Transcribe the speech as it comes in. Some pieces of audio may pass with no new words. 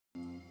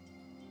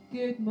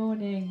Good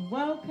morning.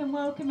 Welcome,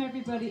 welcome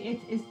everybody.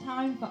 It is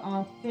time for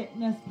our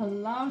fitness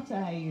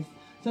Pilates.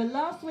 So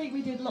last week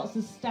we did lots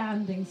of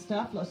standing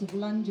stuff, lots of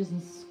lunges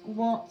and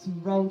squats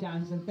and roll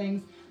downs and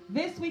things.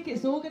 This week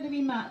it's all going to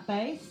be mat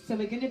based, so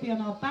we're going to be on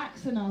our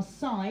backs and our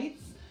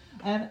sides.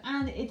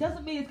 And it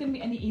doesn't mean it's going to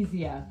be any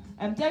easier.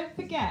 Don't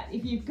forget,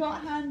 if you've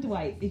got hand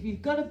weights, if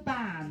you've got a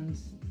band,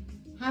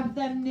 have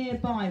them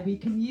nearby. We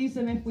can use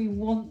them if we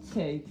want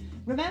to.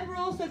 Remember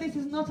also, this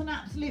is not an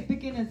absolute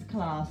beginner's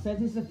class. So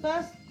this is the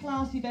first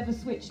class you've ever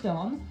switched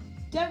on.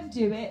 Don't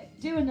do it.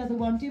 Do another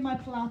one. Do my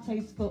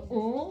Pilates for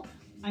all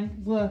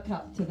and work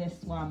up to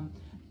this one.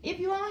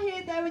 If you are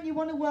here though and you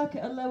want to work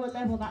at a lower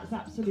level, that's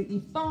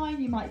absolutely fine.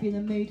 You might be in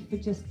the mood for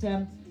just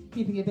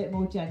keeping a bit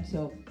more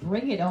gentle.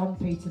 Bring it on,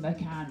 Peter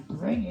McCann.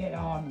 Bring it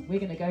on. We're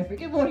going to go for it.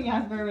 Good morning,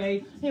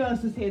 Anne-Marie. Who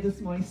else is here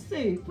this morning?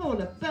 Sue,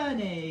 Paula,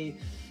 Bernie.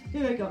 Who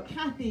have we got?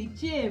 Kathy,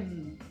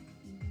 Jim,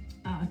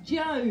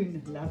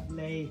 Joan.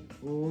 Lovely.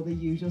 All the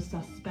usual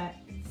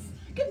suspects.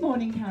 Good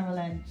morning,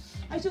 Carolyn.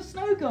 Has your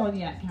snow gone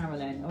yet,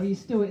 Carolyn? Or are you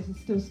still, it's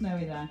still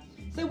snowy there?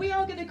 So we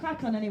are going to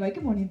crack on anyway.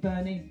 Good morning,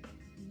 Bernie.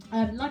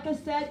 Like I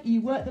said,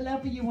 you work the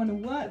level you want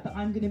to work, but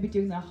I'm going to be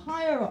doing the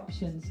higher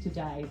options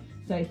today.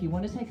 So if you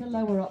want to take a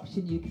lower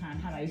option, you can.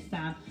 Hello,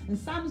 Sam. And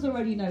Sam's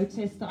already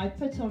noticed that I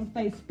put on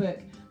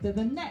Facebook that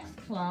the next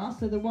class,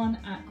 so the one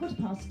at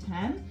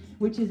 10:15,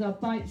 which is our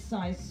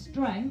bite-sized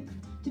strength,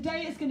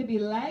 today it's going to be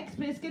legs,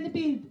 but it's going to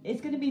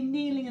be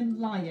kneeling and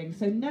lying.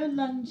 So no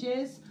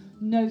lunges,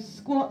 no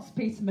squats,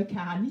 Peter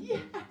McCann.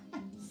 Yes!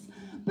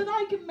 But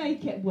I can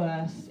make it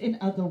worse in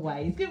other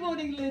ways. Good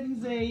morning,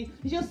 Lindsay.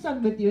 Is your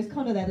son with you? Is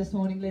Connor there this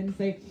morning,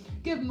 Lindsay?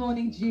 Good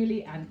morning,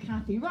 Julie and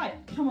Kathy. Right,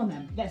 come on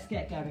then. Let's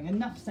get going.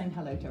 Enough saying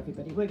hello to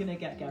everybody. We're going to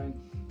get going.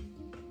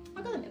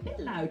 I've got a bit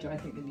louder, I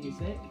think, the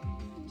music,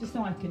 just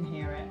so I can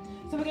hear it.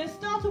 So we're going to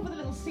start off with a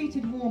little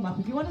seated warm-up.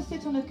 If you want to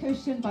sit on a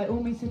cushion, by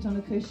all means, sit on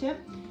a cushion.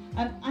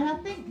 And I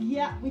think,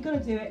 yeah, we've got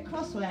to do it.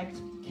 Cross-legged.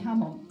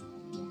 Come on.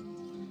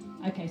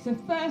 Okay, so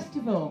first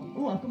of all,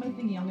 I've got my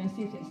thingy. I'm going to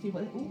see if it's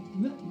what.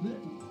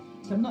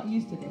 So I'm not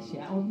used to this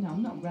yet. Oh no,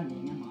 I'm not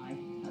running, am I?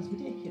 That's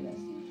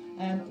ridiculous.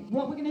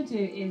 What we're going to do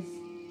is,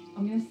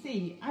 I'm going to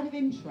see, out of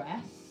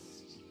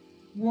interest,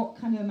 what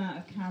kind of amount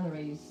of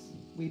calories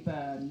we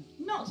burn.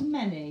 Not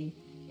many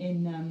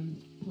in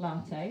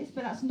Pilates,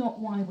 but that's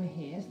not why we're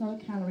here. It's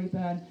not a calorie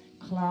burn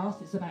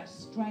class. It's about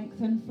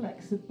strength and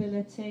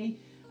flexibility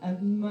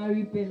and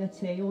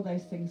mobility, all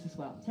those things as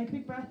well. Take a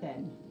big breath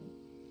in.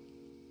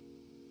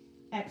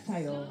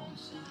 Exhale.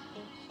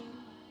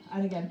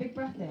 And again, big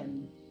breath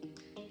in.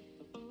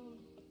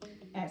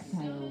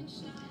 Exhale.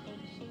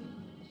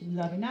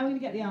 Lovely. Now we're going to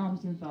get the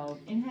arms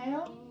involved.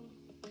 Inhale.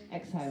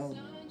 Exhale.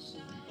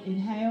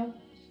 Inhale.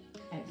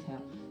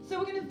 Exhale. So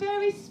we're going to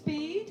vary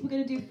speed. We're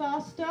going to do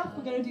fast stuff.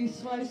 We're going to do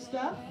slow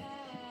stuff.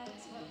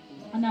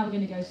 And now we're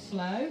going to go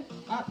slow.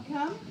 Up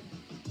come.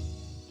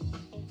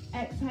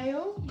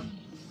 Exhale.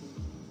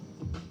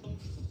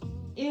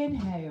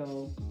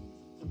 Inhale.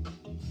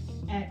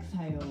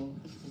 Exhale.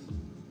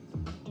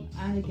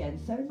 And again,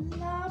 so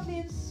lovely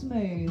and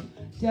smooth.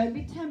 Don't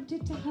be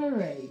tempted to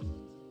hurry.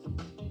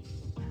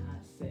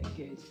 That's it,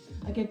 good.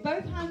 Okay,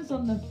 both hands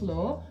on the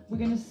floor. We're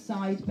going to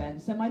side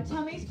bend. So my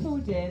tummy's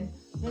pulled in,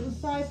 little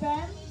side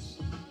bend,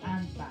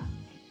 and back.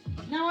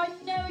 Now I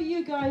know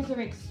you guys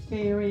are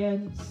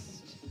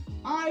experienced.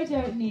 I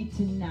don't need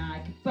to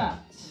nag, but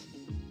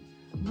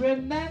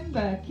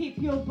remember, keep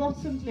your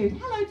bottom glued.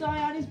 Hello,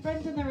 Diane. Is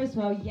Brendan there as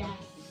well? Yes.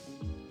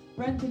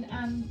 Brendan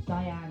and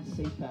Diane,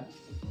 super.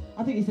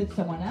 I think you said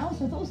someone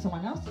else. I thought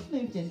someone else has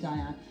moved in,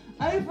 Diane.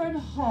 Over and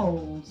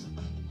hold.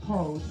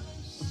 Hold.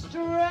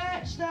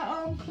 Stretch that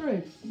arm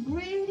through.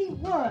 Really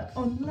work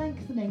on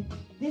lengthening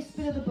this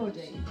bit of the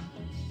body.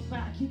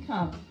 Back you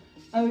come.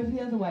 Over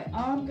the other way.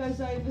 Arm goes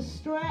over.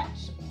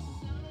 Stretch.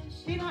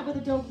 Been out with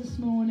the dog this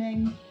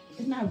morning.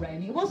 It's now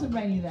raining. It wasn't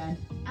rainy then.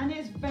 And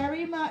it's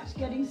very much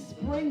getting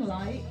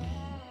spring-like.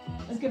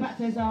 Let's go back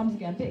to those arms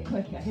again. A bit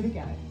quicker. Here we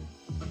go.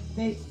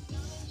 The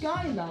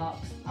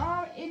skylarks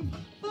are in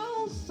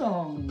full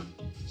song,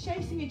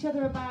 chasing each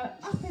other about,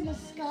 up in the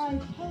sky,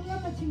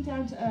 plummeting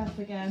down to earth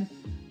again.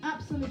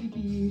 Absolutely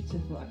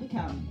beautiful. Up you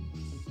come.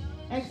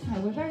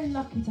 Exhale. We're very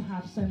lucky to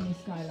have so many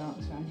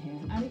skylarks around here.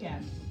 And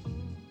again.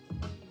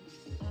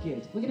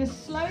 Good. We're going to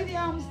slow the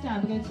arms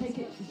down. We're going to take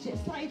it to a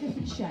slightly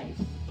different shape.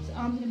 So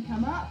arms are going to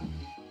come up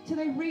till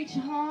they reach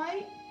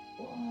high.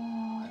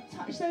 Oh,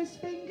 touch those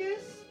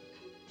fingers.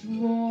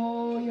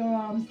 Draw your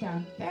arms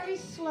down. Very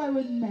slow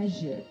and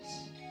measured.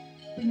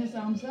 Bring those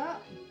arms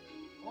up.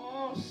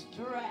 Oh,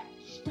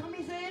 stretch.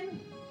 Tummies in.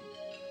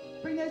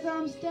 Bring those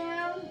arms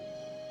down.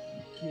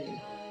 Good.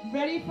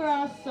 Ready for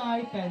our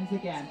side bends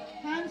again.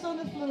 Hands on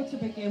the floor to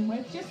begin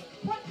with. Just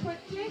quite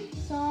quickly.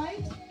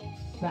 Side,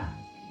 back.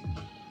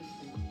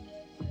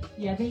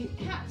 Yeah, the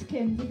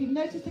catkins. If you've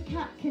noticed the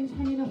catkins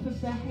hanging off of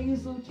the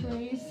hazel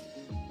trees,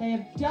 they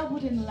have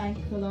doubled in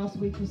length the last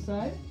week or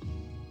so.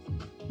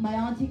 My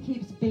auntie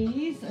keeps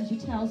bees, and she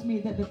tells me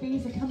that the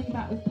bees are coming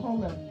back with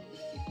pollen.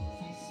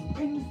 So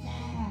spring's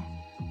there.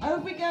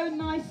 Over we go,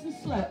 nice and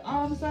slow.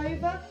 Arms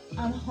over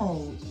and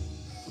hold.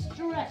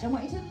 Stretch. I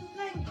want you to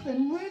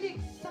lengthen, really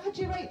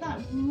exaggerate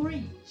that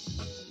reach.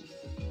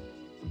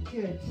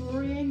 Good.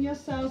 Bring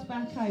yourselves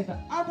back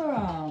over. Other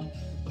arm.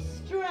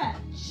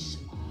 Stretch.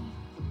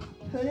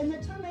 Pull in the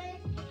tummy.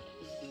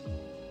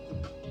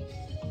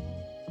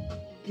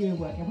 Good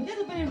work. And a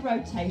little bit of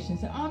rotation.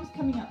 So arms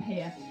coming up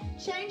here.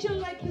 Change your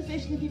leg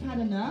position if you've had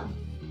enough.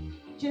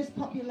 Just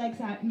pop your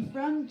legs out in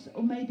front,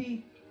 or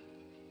maybe,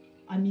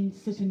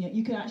 sit on your,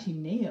 you could actually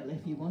kneel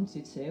if you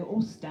wanted to,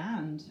 or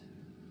stand.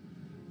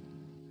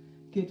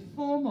 Good.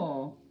 4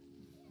 more.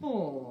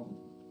 4,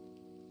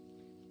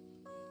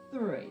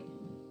 3,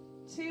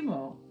 2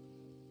 more.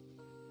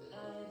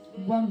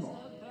 1 more.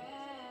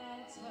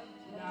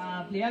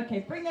 Lovely. Okay,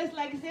 bring those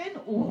legs in.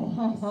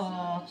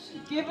 Oh,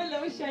 give a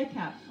little shake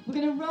out. We're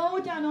going to roll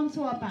down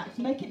onto our backs.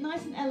 Make it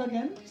nice and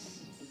elegant.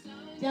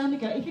 Down we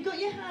go. If you've got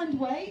your hand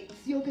weights,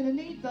 you're going to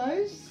need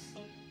those.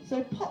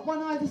 So pop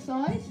one either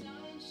side.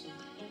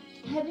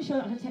 Head and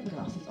shoulder. I'm going to take the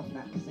glasses off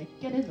now because they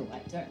get in the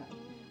way, don't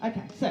they?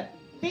 Okay, so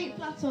feet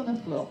flat on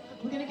the floor.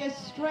 We're going to go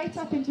straight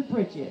up into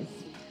bridges.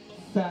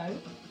 So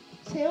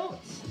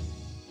tilt,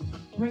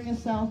 bring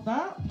yourself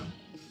up,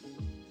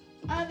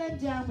 and then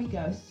down we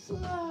go.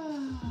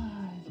 Slide.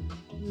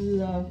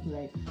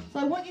 Lovely. So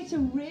I want you to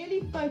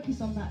really focus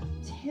on that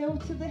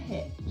tilt of the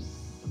hips.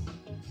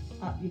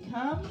 Up you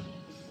come.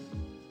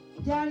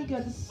 Down you go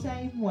the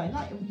same way,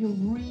 like you're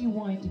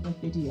rewinding a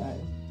video.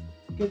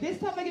 Good. This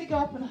time we're going to go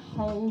up and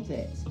hold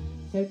it.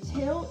 So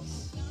tilt,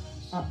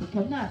 up you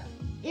come. Now,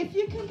 if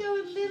you can go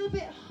a little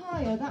bit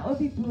higher, that would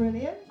be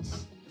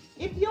brilliant.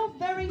 If you're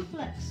very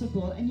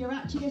flexible and you're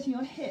actually getting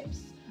your hips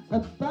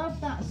above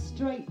that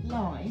straight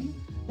line,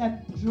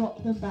 then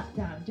drop them back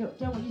down. Don't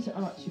want you to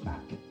arch your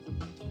back.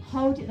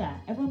 Hold it there.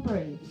 Everyone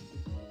breathe.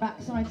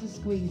 Backsides are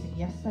squeezing.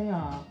 Yes, they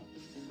are.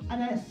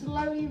 And then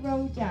slowly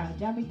roll down.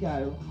 Down we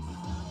go.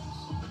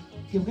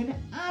 We're going to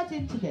add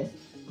into this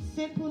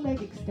simple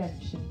leg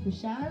extension.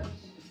 Push out.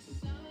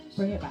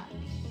 Bring it back.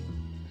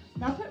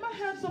 Now put my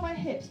hands on my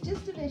hips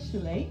just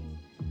initially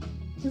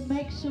to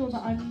make sure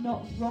that I'm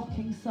not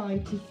rocking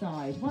side to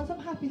side. Once I'm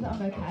happy that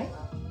I'm okay.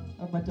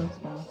 Oh, my dog's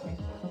barking.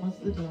 Someone's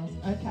at the door.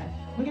 Okay.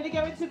 We're going to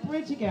go into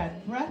bridge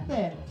again. Breath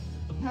in.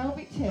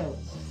 Pelvic tilt.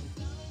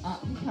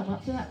 Up you come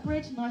up to that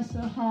bridge, nice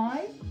and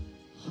high.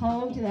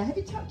 Hold it there. Have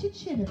you tucked your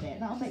chin a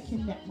bit? That'll make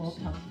your neck more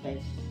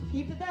comfy.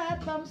 Keep it there,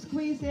 bum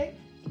squeezing.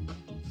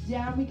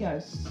 Down we go,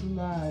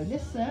 slow.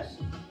 Listen.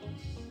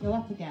 Go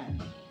up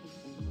again.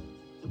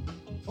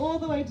 All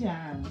the way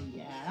down.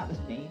 Yeah, that was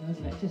mean,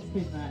 wasn't it? Just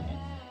putting that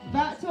in.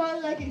 Back to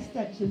our leg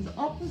extensions.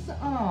 Opposite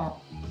arm.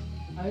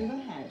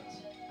 Overhead.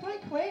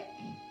 Quite quick.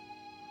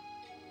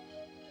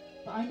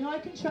 But I know I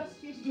can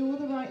trust you to do all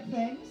the right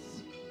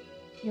things.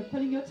 You're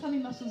putting your tummy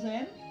muscles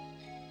in.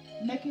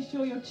 Making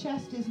sure your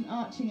chest isn't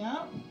arching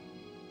up.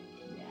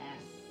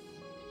 Yes.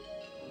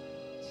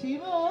 2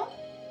 more.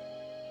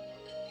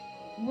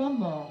 1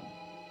 more.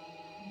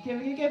 Okay,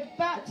 we're going to go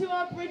back to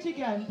our bridge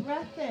again.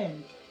 Breath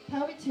in.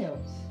 Pelvic tilt.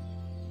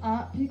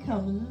 Up you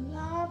come.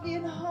 Lovely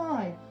and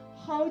high.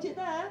 Hold it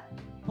there.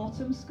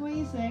 Bottom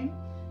squeezing.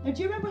 Now,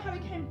 do you remember how we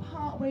came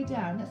part way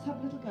down? Let's have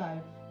a little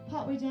go.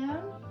 Part way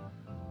down.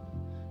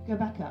 Go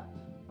back up.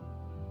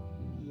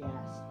 Yes.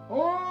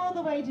 All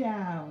the way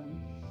down.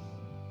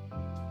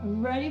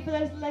 Ready for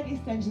those leg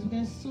extensions. We're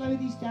going to slow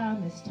these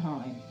down this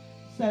time.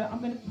 So I'm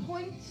going to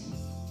point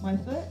my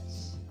foot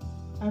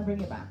and bring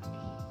it back.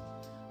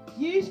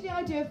 Usually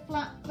I do a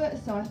flat foot,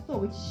 so I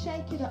thought we'd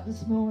shake it up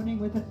this morning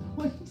with a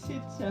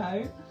pointed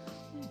toe.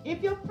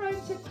 If you're prone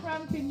to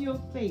cramping your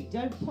feet,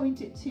 don't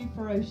point it too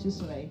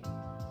ferociously.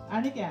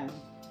 And again.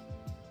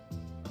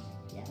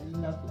 Yeah,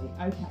 lovely.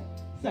 Okay,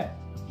 so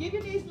give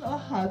your knees a little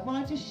hug while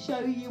I just show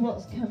you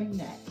what's coming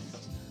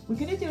next. We're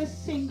going to do a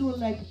single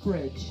leg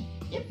bridge.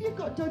 If you've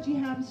got dodgy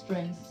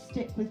hamstrings,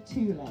 stick with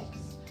 2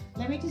 legs.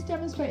 Let me just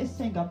demonstrate a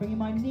single. I'm bringing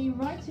my knee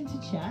right into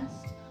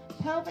chest.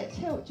 Pelvic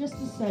tilt just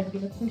the same. We're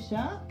going to push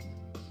up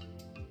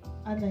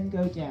and then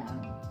go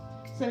down.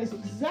 So it's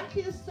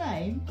exactly the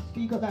same, but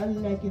you've got that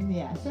leg in the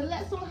air. So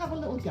let's all have a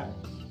little go.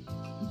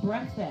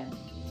 Breath in.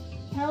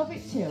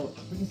 Pelvic tilt.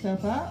 Bring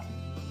yourself up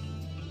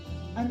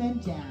and then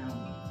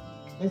down.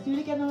 Let's do it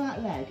again on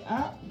that leg.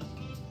 Up.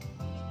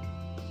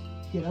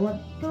 Good. I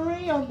want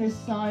 3 on this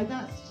side.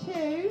 That's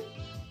 2.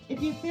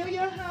 If you feel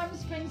your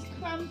hamstrings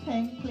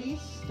cramping,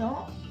 please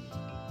stop.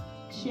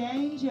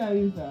 Change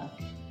over.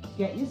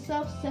 Get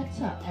yourself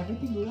set up.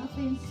 Everything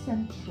lovely and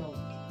central.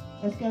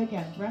 Let's go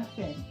again. Breath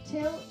in.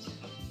 Tilt.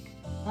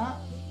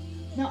 Up.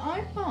 Now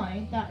I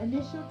find that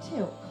initial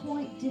tilt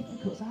quite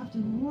difficult, so I have to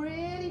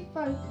really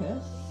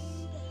focus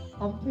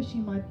on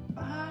pushing my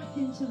back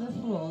into the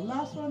floor.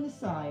 Last one on the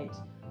side.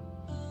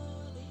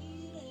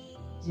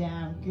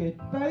 Down. Good.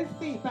 Both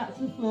feet back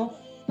to the floor.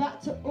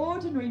 Back to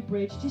ordinary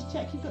bridge. Just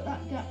check you've got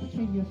that gap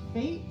between your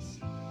feet.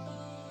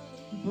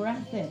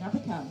 Breath in. Up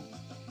it comes.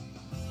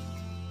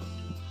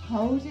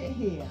 Hold it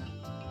here.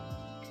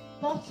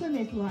 Bottom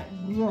is like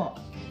rock.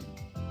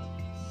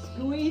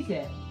 Squeeze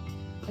it.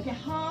 Okay,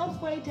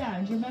 halfway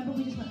down. Do you remember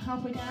we just went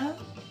halfway down?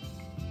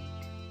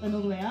 then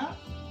all the way up,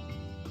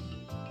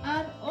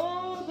 and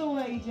all the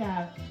way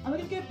down. And we're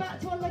going to go back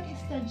to our leg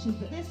extensions,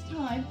 but this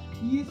time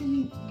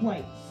using the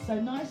weights. So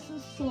nice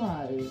and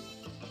slow.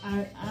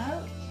 Out,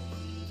 out.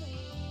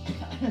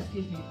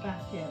 Excuse me,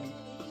 back in.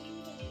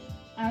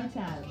 Out,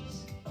 out.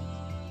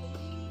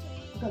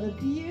 I've got the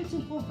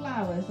beautiful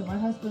flowers that my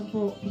husband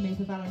bought for me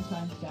for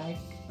Valentine's Day.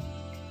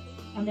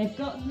 And they've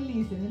got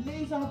lilies in. The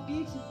lilies are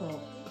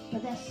beautiful,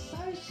 but they're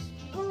so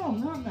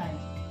strong, aren't they?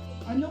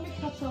 I normally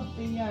cut off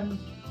the,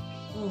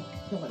 oh,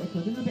 I forgot what they're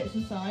called, the little bits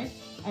inside,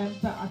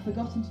 but I've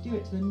forgotten to do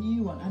it to the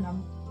new one, and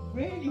I'm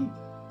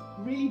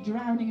really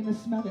drowning in the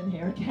smell in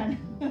here again.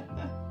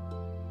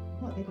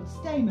 What are they called?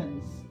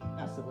 Stamens,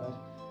 that's the word.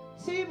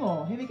 2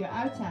 more, here we go,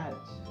 out,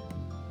 out.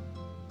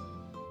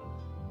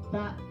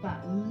 Back,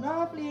 back,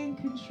 lovely and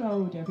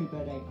controlled,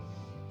 everybody.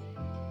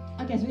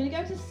 Okay, so we're going to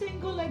go to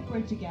single leg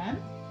bridge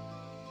again.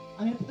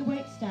 I'm going to put the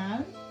weights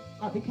down,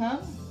 up they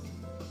come,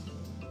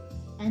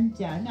 and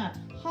down. Now,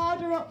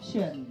 harder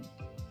option,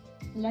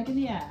 leg in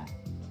the air.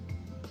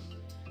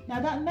 Now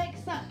that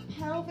makes that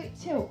pelvic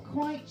tilt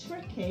quite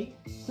tricky,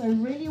 so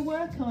really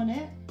work on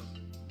it.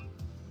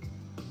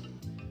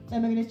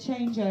 Then we're going to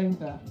change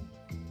over.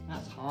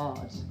 That's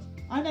hard.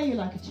 I know you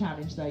like a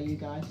challenge though, you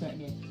guys, don't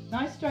you?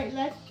 Nice straight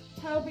leg,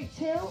 pelvic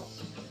tilt,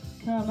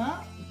 come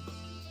up,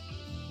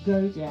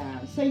 go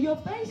down. So you're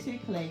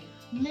basically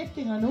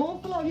lifting an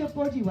awful lot of your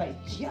body weight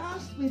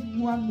just with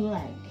one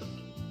leg.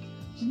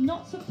 It's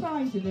not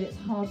surprising that it's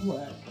hard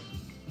work.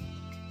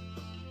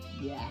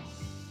 Yes.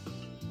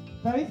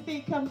 Both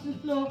feet come to the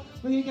floor.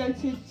 We're going to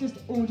go to just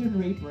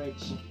ordinary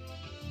bridge.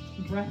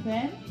 Breath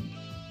in.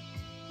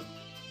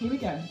 Here we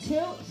go.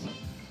 Tilt.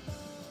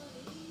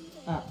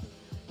 Up.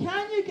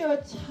 Can you go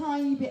a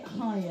tiny bit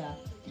higher?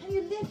 Can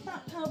you lift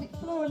that pelvic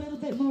floor a little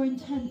bit more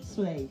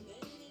intensely?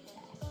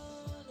 Yes.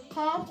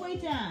 Halfway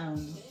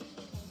down.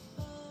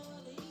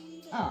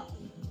 Up.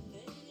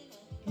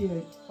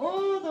 Good.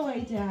 All the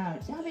way down.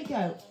 Down we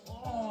go.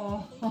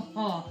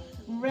 Oh,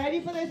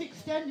 ready for those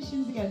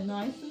extensions again.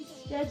 Nice and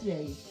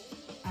steady.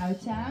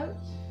 Out, out.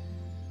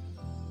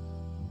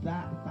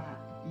 Back, back.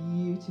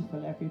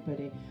 Beautiful,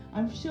 everybody.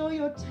 I'm sure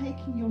you're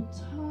taking your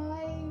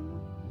time.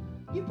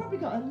 You've probably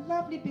got a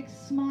lovely big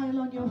smile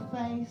on your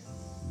face.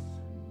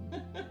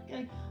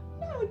 Going,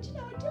 no, do you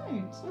know I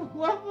don't?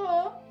 One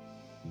more.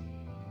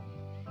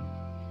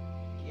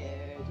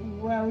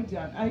 Good, well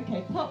done.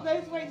 Okay, pop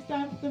those weights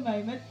down for the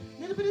moment.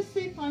 A little bit of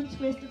supine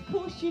twist. Of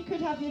course, you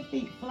could have your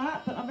feet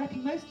flat, but I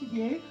reckon most of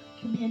you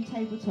can be in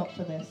tabletop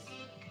for this.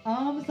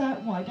 Arms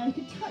out wide. Now you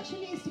can touch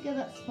your knees together,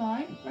 that's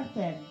fine. Breath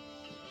in.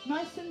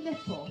 Nice and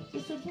little.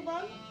 Just a little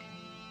one.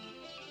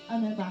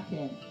 And then back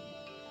in.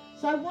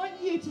 So I want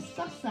you to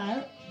suss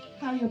out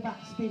how your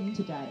back's feeling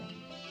today.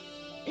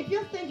 If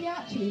you're thinking,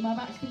 actually, my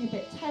back's feeling a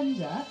bit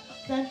tender,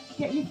 then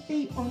get your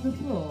feet on the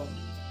floor.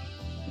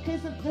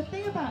 Because the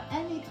thing about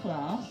any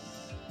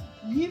class,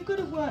 you've got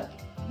to work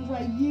the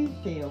way you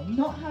feel,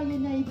 not how your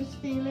neighbour's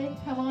feeling,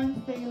 how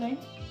I'm feeling.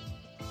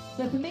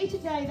 So for me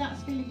today,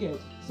 that's feeling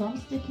good. So I'm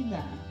sticking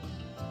there.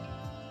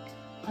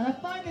 And I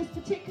find this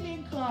particularly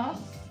in class,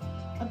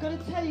 I've got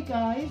to tell you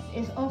guys,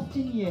 it's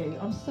often you.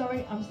 I'm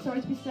sorry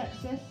to be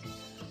sexist,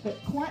 but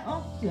quite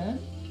often,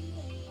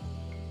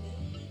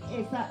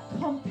 it's that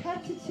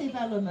competitive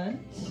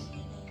element.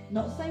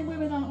 Not saying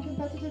women aren't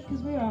competitive,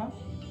 because we are.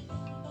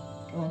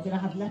 Oh, I'm going to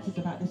have letters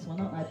about this one,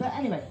 aren't I? But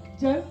anyway,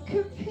 don't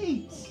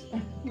compete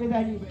with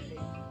anybody.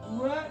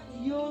 Work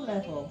your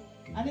level.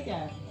 And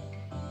again.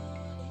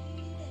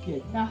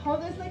 Good. Now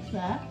hold those legs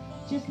there.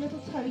 Just little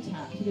toe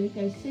taps. You're going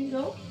to go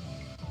single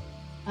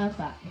and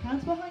back.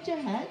 Hands behind your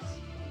head.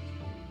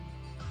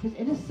 Because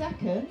in a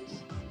second,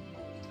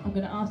 I'm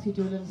going to ask you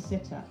to do a little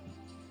sit-up.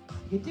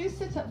 You do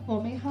sit-up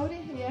for me. Hold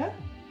it here.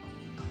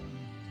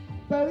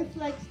 Both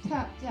legs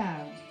tap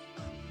down.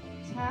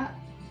 Tap,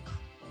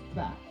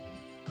 back.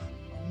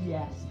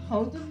 Yes,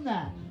 hold them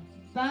there.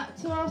 Back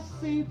to our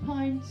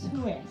supine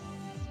twist.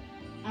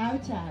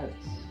 Out, out.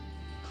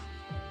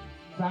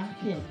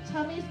 Back in.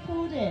 Tummy's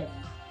pulled in.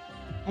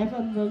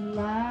 Everyone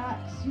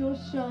relax your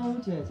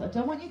shoulders. I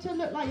don't want you to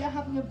look like you're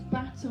having a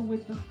battle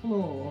with the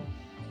floor.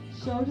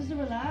 Shoulders are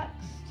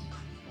relaxed.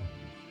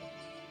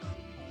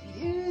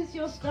 Use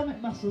your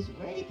stomach muscles.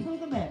 Really pull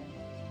them in.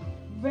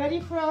 Ready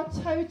for our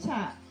toe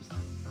taps.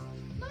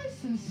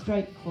 Nice and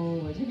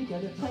straightforward. Here we go.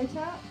 The toe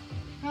tap.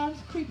 Hands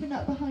creeping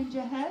up behind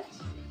your head.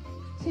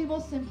 2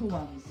 more simple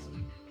ones.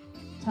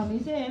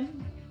 Tummy's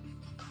in.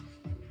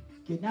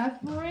 Good. Now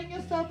bring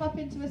yourself up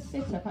into a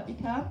sit-up. Up you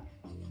come.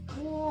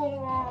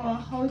 Oh,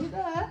 hold it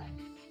there.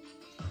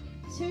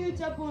 2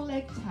 double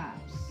leg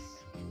taps.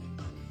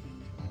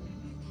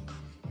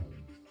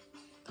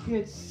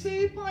 Good.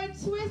 Supine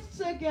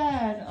twists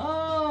again.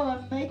 Oh,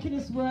 I'm making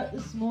us work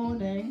this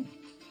morning.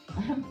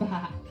 And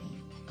back.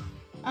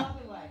 Out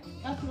of the way.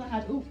 That's what I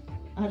had. Ooh,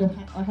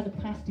 I had a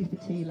pasty for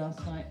tea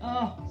last night.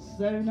 Oh,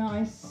 so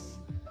nice.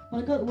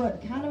 Well, I got to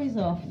work the calories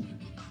off.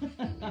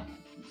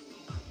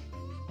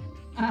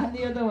 And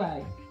the other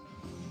way.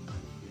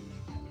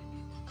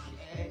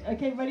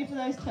 Okay, ready for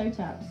those toe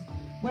taps.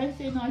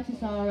 Wednesday night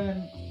is our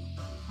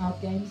our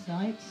games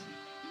night.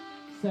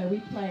 So we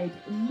played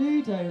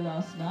Ludo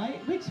last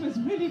night, which was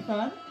really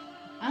fun,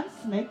 and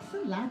Snakes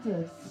and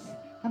Ladders.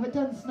 Haven't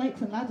done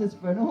Snakes and Ladders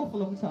for an awful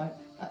long time.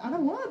 And I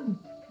won,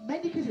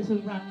 mainly because it's a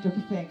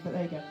random thing, but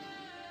there you go.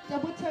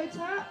 Double toe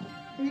tap,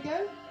 here we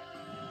go.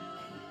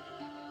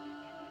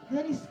 If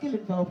there's any skill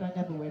involved, I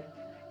never win.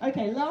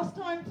 Okay, last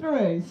time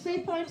through,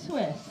 supine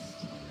twist.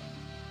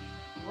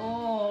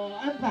 Oh,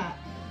 and back.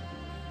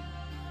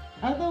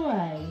 Other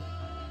way.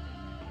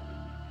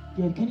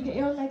 Good, can you get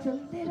your legs a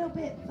little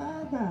bit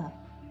further?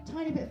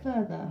 Tiny bit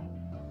further.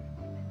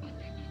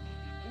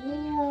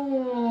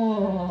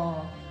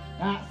 Oh,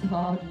 that's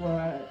hard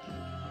work.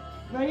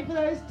 Ready for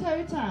those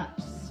toe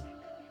taps?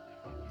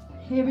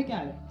 Here we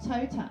go,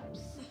 toe taps.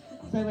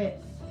 So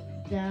it's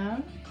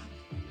down,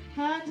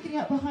 hands getting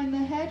up behind the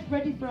head,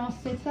 ready for our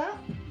sit up.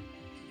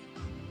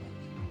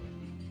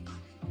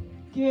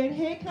 Good,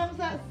 here comes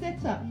that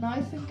sit up,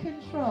 nice and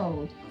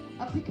controlled.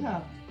 Up you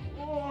come.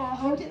 Oh,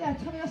 hold it there,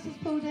 tummy muscles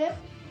pulled in.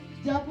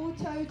 Double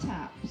toe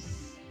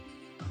taps.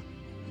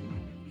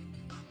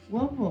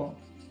 One more.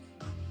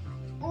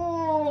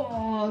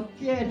 Oh,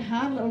 good.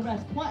 Hand little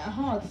rest. Quite a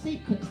hard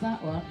sequence,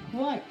 that one.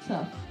 Quite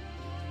tough.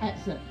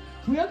 Excellent.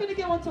 We are going to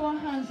go onto our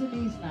hands and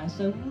knees now.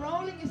 So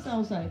rolling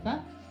yourselves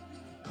over.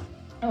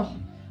 Oh,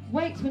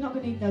 weights, we're not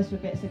going to need those for a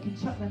bit, so you can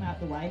chuck them out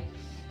the way.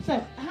 So,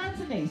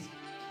 hands and knees.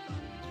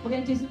 We're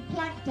going to do some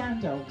plank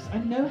down dogs. I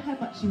know how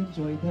much you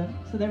enjoy them,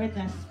 so they're in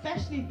there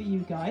especially for you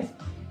guys.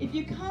 If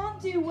you can't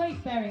do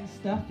weight-bearing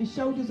stuff for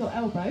shoulders or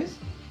elbows,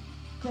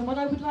 then what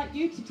I would like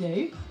you to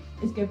do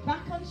is go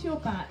back onto your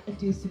back and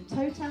do some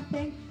toe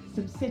tapping,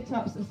 some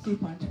sit-ups and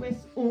supine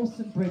twists, or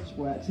some bridge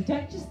work. So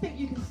don't just think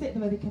you can sit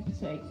there with a cup of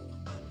tea.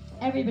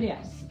 Everybody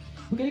else.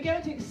 We're going to go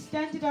into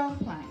extended arm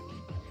plank.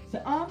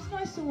 So arms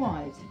nice and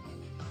wide,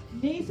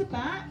 knees are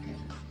back,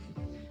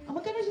 and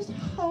we're going to just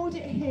hold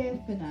it here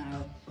for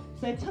now.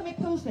 So tummy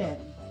pulls in.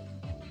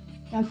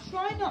 Now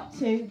try not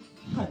to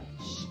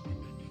hunch.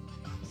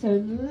 So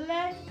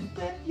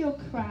lengthen your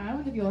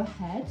crown of your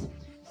head,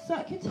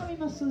 suck your tummy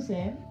muscles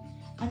in,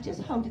 and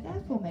just hold it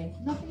there for me,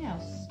 nothing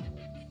else.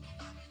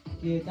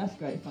 Good, that's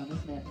great fun,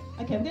 isn't it?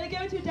 Okay, we're going to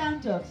go into a down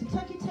dog. So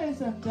tuck your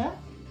toes under,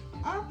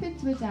 up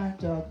into a down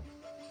dog.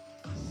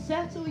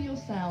 Settle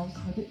yourselves,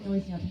 I'm a bit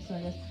noisy, I'm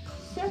sorry guys.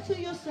 Settle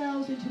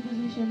yourselves into a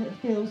position that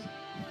feels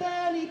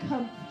fairly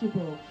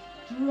comfortable.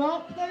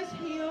 Drop those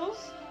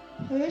heels,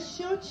 push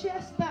your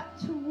chest back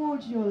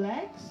towards your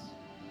legs.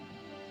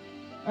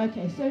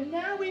 Okay, so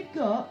now we've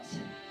got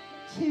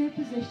two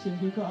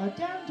positions. We've got our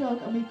down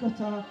dog and we've got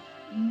our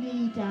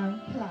knee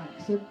down plank.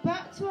 So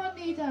back to our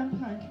knee down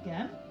plank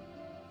again.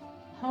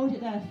 Hold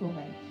it there for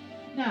me.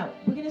 Now,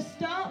 we're going to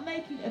start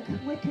making a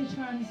quicker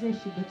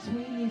transition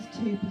between these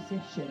two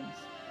positions.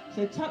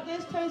 So tuck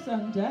those toes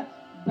under,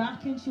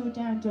 back into your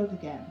down dog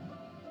again.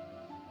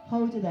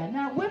 Hold it there.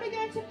 Now, when we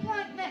go into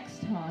plank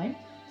next time,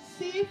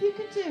 see if you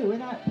can do it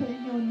without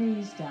putting your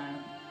knees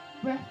down.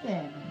 Breath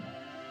in.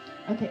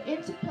 Okay,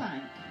 into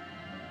plank.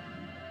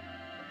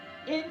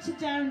 Into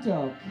down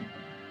dog.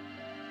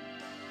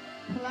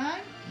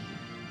 Plank.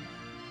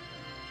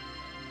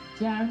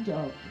 Down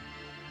dog.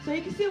 So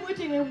you can see what we're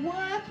doing. We're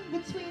working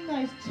between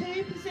those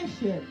two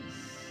positions.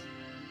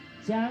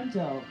 Down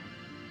dog.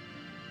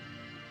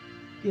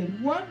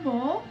 Good. One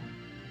more.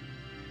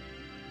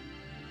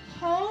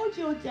 Hold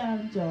your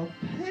down dog.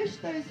 Push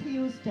those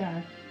heels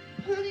down.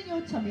 Pull in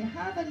your tummy.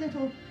 Have a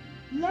little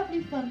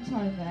lovely fun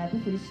time there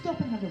before you stop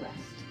and have a rest.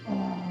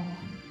 Oh,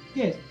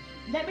 good.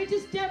 Let me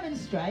just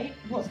demonstrate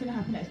what's going to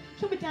happen next.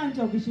 Trouble with down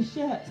dog is your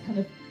shirts kind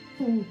of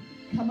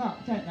come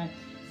up, don't they?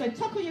 So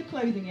tuck all your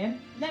clothing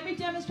in. Let me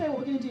demonstrate what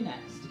we're going to do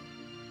next.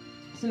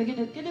 So we're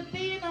going to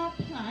be in our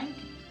plank,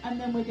 and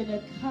then we're going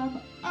to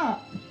come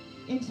up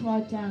into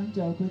our down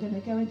dog. We're going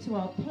to go into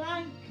our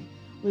plank.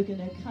 We're going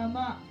to come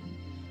up.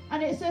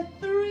 And it's a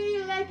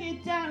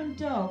three-legged down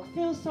dog.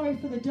 Feel sorry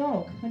for the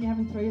dog when you're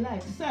having three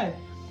legs. So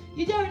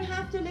you don't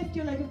have to lift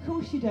your leg, of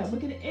course you don't. We're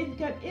going to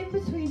go in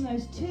between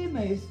those two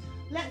moves.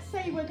 Let's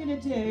say we're going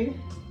to do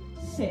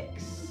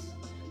 6.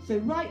 So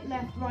right,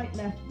 left, right,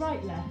 left,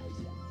 right, left.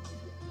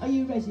 Are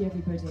you ready,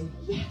 everybody?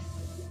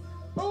 Yes.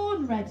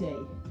 Born ready.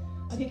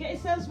 Okay, get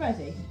yourselves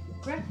ready.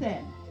 Breath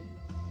in.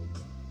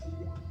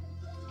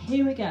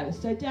 Here we go.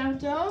 So down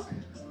dog.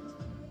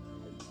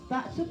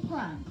 Back to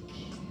plank.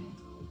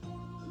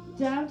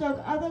 Down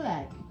dog, other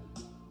leg.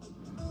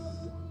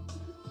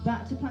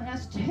 Back to plank.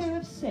 That's 2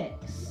 of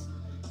 6.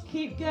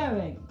 Keep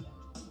going.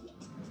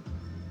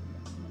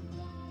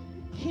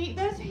 Keep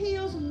those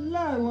heels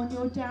low on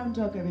your down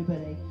dog,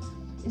 everybody.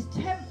 It's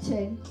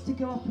tempting to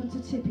go up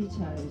onto tippy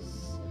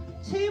toes.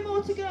 2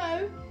 more to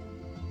go.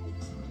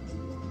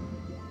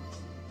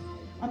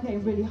 I'm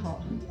getting really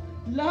hot.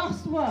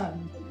 Last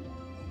one.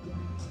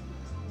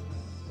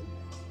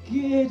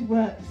 Good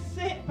work.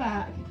 Sit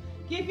back.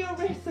 Give your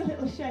wrists a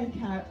little shake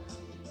out.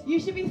 You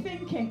should be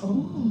thinking,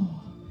 oh,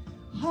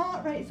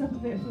 heart rate's up a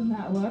bit from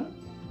that one.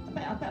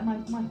 I bet my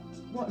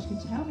watch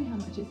can tell me how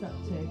much it's up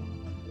to.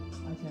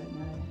 I don't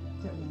know.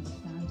 Don't really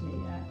understand it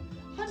yet.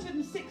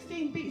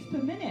 116 beats per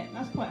minute.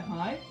 That's quite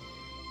high.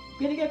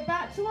 We're going to go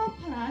back to our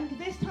plank.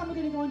 This time we're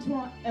going to go onto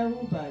our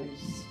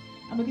elbows.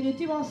 And we're going to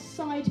do our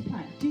side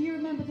plank. Do you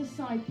remember the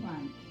side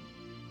plank?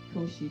 Of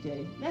course you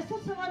do. Let's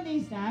put our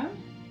knees down.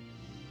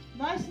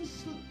 Nice and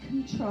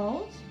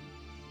controlled.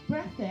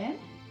 Breath in.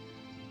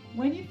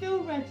 When you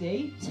feel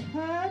ready,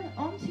 turn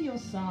onto your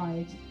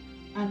side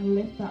and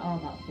lift that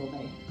arm up for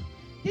me.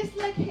 This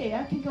leg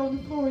here can go on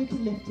the floor, you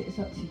can lift it, it's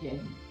up to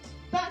you.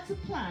 Back to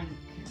plank.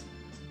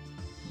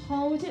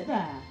 Hold it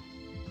there.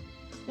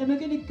 Then we're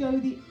going to go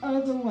the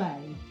other way.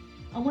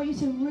 I want you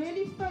to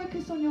really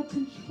focus on your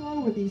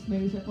control with these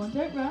moves, everyone.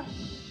 Don't rush.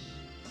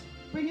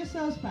 Bring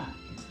yourselves back.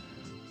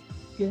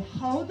 Good.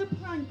 Hold the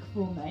plank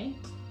for me.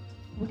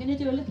 We're going to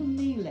do a little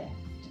knee lift.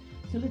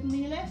 So a little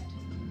knee lift.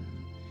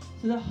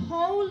 So the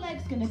whole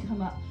leg's going to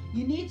come up.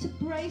 You need to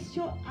brace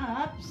your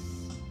abs.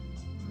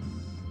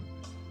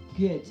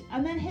 Good.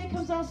 And then here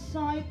comes our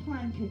side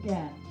plank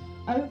again.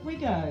 Over we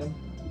go.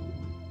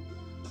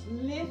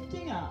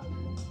 Lifting up.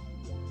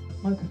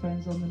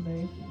 Microphone's on the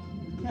move.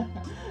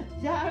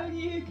 Down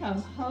you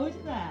come. Hold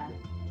it there.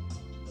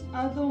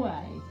 Other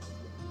way.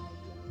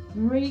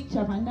 Reach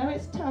up. I know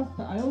it's tough,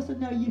 but I also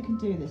know you can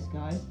do this,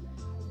 guys.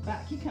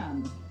 Back you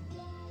come.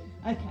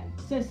 Okay,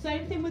 so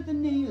same thing with the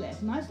knee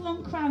lift. Nice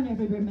long crown,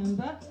 everybody,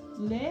 remember.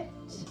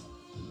 Lift,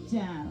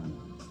 down.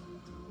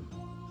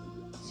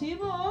 2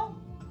 more.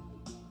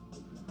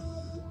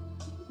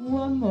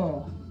 1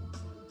 more.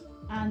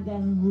 And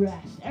then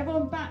rest.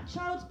 Everyone back,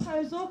 child's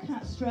pose or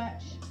cat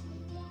stretch.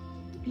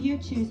 You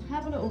choose,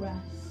 have a little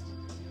rest.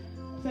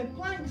 So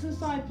planks and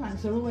side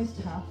planks are always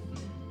tough.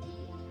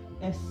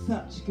 They're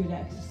such good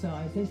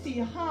exercise. They see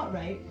your heart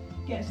rate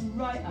gets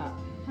right up,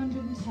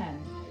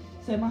 110.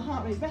 So my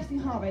heart rate, resting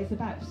heart rate is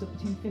about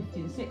between 50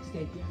 and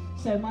 60.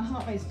 So my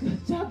heart rate's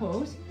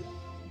doubled.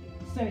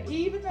 So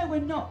even though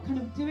we're not kind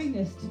of doing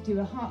this to do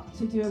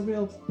a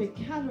real big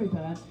calorie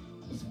burn,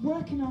 it's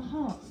working our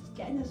hearts, it's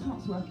getting those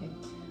hearts working.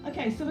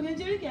 Okay, so we're going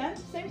to do it again,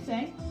 same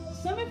thing.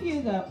 Some of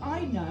you though,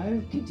 I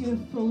know, could do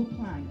a full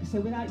plank, so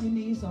without your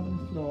knees on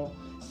the floor.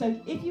 So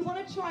if you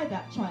want to try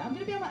that, try it. I'm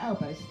going to be on my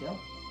elbows still.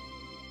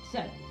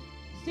 So,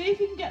 see if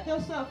you can get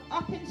yourself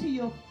up into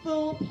your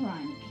full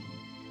plank.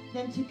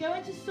 Then to go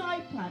into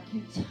side plank,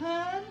 you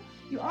turn,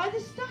 you either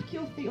stack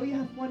your feet or you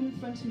have one in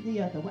front of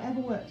the other,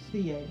 whatever works for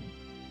you.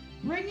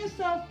 Bring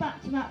yourself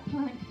back to that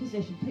plank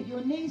position. Put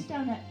your knees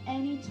down at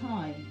any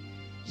time.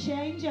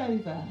 Change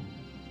over.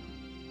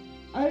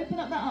 Open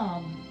up that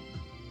arm.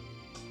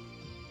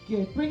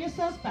 Good. Bring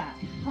yourselves back.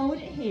 Hold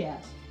it here.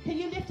 Can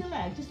you lift a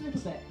leg just a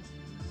little bit?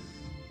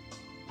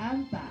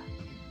 And back.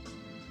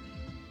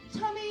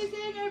 Tummies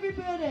in,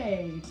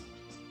 everybody.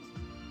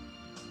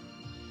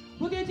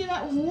 We're going to do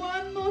that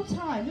one more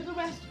time. Little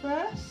rest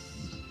first.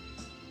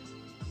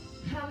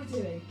 How are we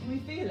doing? Can we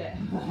feel it?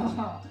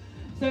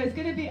 So it's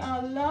going to be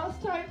our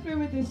last time through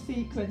with this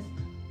sequence.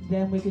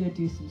 Then we're going to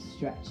do some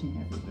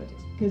stretching, everybody,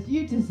 because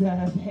you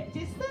deserve it.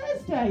 It's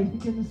Thursday, for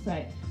goodness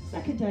sake.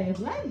 Second day of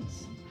Lent.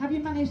 Have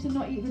you managed to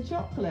not eat the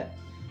chocolate?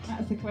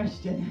 That's the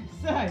question.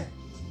 So,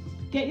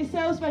 get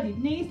yourselves ready.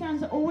 Knees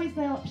down are always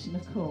the option,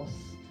 of course.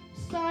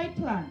 Side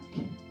plank.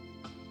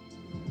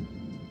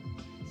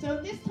 So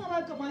this time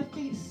I've got my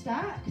feet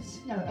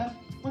stacked. No,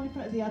 one in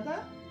front of the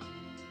other.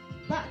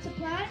 Back to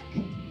plank.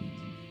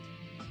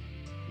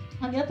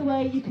 And the other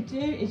way you could do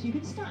is you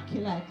could stack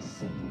your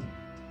legs,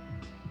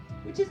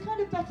 which is kind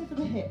of better for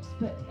the hips,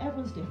 but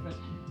everyone's different.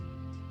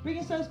 Bring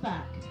yourselves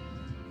back.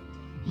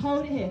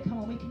 Hold it here. Come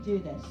on, we can do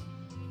this.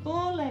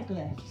 4 leg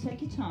lifts.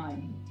 Take your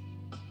time.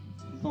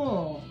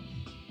 4.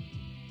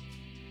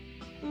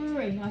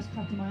 3. Nice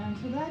crack in my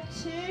ankle there.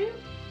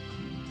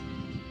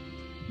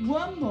 2.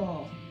 1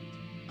 more.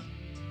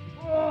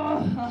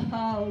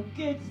 Oh,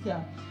 good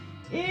stuff.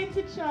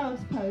 Into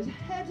child's pose.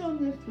 Head on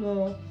the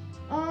floor.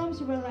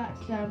 Arms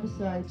relaxed down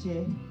beside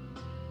you.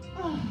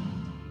 Oh.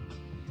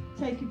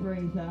 Take a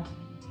breather.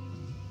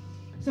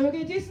 So we're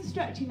going to do some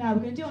stretching now.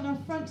 We're going to do it on our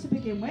front to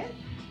begin with.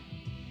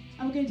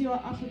 And we're going to do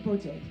our upper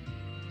body.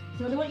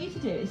 So what I want you to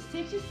do is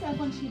sit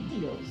yourself onto your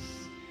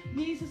heels.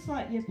 Knees are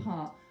slightly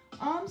apart.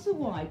 Arms are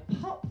wide.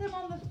 Pop them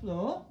on the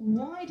floor,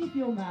 wide of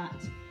your mat.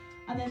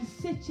 And then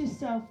sit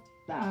yourself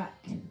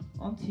back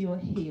onto your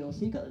heels.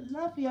 So you've got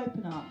lovely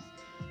open arms.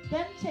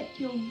 Then take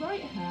your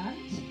right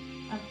hand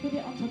and put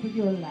it on top of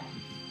your left.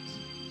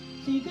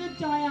 So you've got a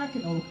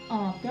diagonal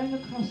arm going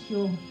across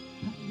your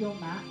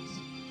mat.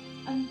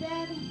 And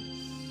then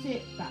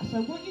sit back. So I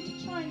want you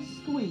to try and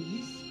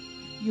squeeze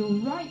your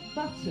right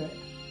buttock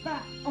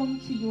back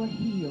onto your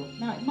heel.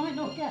 Now it might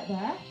not get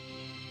there,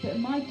 but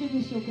my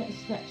goodness, you'll get a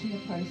stretch in the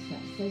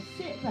process. So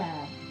sit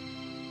there.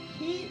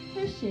 Keep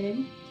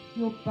pushing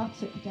your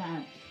buttock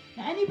down.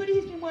 Now anybody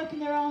who's been working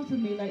their arms with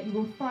me lately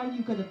will find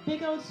you've got a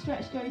big old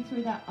stretch going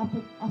through that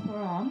upper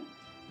arm,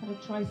 kind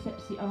of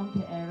tricepsy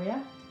armpit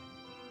area.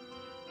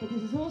 But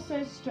this is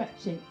also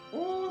stretching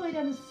all the way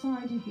down the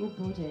side of your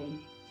body,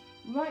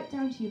 right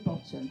down to your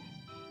bottom.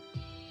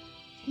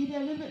 Keep it a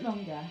little bit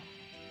longer.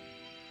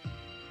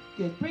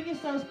 Good. Bring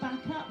yourselves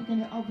back up. We're going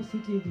to obviously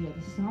do the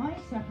other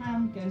side. So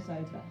hand goes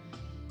over.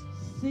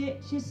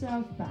 Sit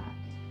yourself back.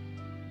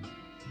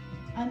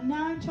 And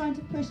now I'm trying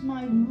to push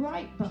my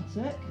right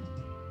buttock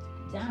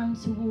down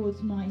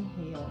towards my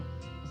heel.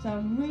 So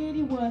I'm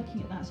really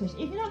working at that stretch.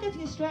 If you're not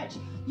getting a stretch,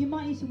 you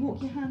might need to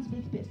walk your hands a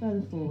little bit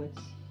further forwards.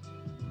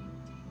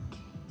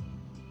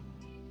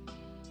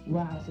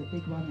 Wow, it's a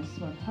big one, this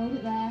one. Hold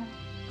it there.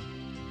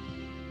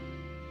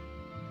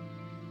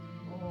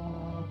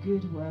 Oh,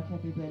 good work,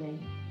 everybody.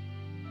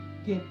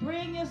 Good.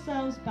 Bring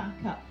yourselves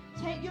back up.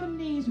 Take your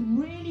knees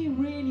really,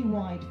 really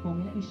wide for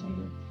me. Let me show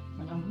you.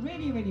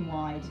 Really, really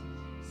wide.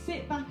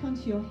 Sit back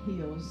onto your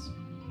heels.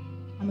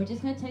 And we're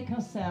just going to take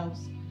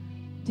ourselves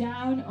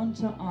down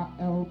onto our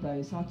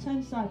elbows. So I'll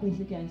turn sideways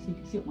again so you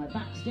can see what my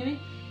back's doing.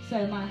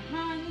 So my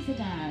hands are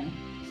down.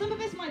 Some of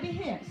this might be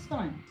here. It's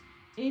fine.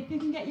 If you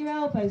can get your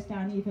elbows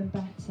down, even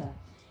better.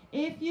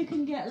 If you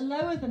can get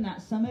lower than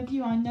that, some of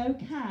you I know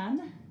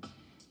can.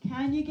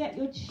 Can you get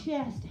your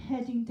chest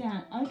heading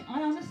down?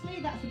 I honestly,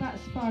 that's about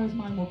as far as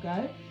mine will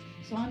go.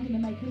 So I'm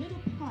going to make a little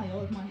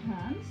pile of my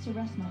hands to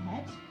rest my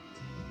head.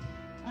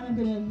 And I'm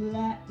going to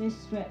let this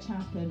stretch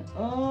happen.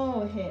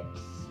 Oh,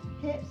 hips,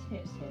 hips,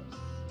 hips, hips.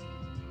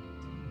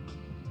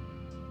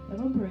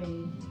 Everyone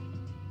breathe.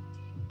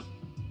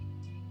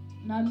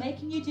 Now I'm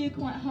making you do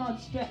quite hard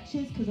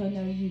stretches because I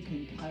know you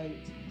can cope.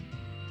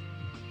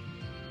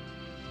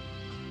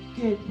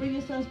 Good, bring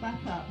yourselves back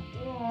up.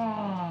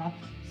 Whoa.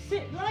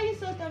 Sit, lie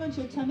yourselves down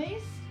onto your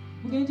tummies.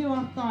 We're going to do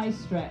our thigh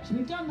stretch.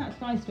 We've done that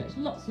thigh stretch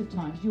lots of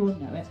times, you all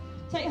know it.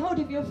 Take hold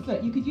of your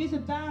foot. You could use a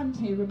band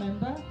here,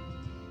 remember?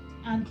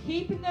 And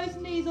keeping those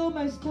knees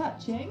almost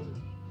touching,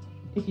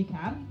 if you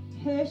can,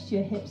 push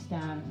your hips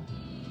down.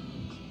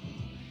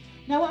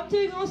 Now what I'm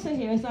doing also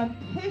here is I'm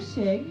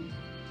pushing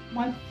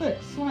my foot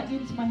slightly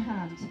into my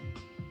hand.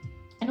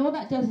 And all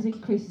that does is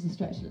increases the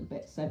stretch a little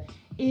bit. So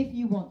if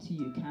you want to,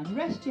 you can.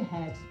 Rest your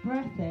head,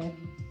 breath in.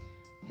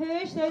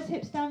 Push those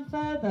hips down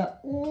further.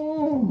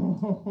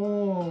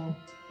 Oh,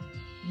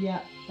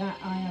 yeah, that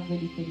I am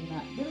really feeling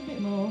that. A little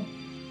bit more.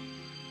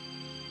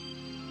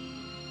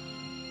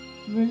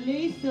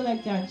 Release the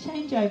leg down,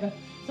 change over.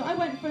 So I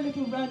went for a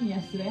little run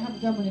yesterday. I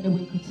haven't done one in a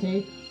week or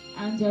two.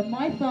 And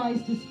my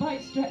thighs,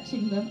 despite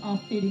stretching them, are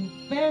feeling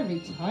very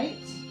tight.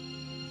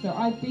 So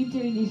I've been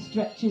doing these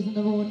stretches in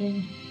the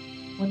morning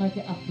when I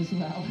get up as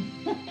well.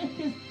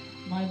 Because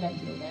my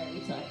legs are very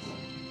tight.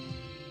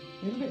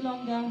 A little bit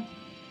longer.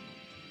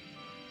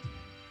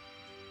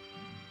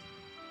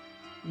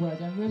 Well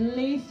done.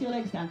 Release your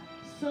legs down.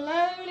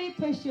 Slowly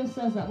push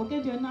yourselves up. We're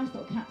going to do a nice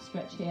little cat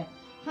stretch here.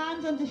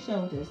 Hands under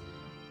shoulders.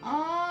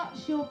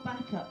 Arch your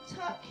back up.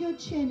 Tuck your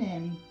chin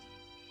in.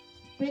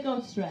 Big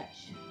old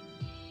stretch.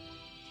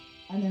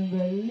 And then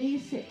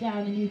release it down,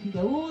 and you can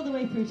go all the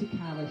way through to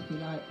cow if you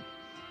like.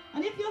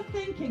 And if you're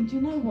thinking, do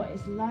you know what,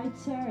 it's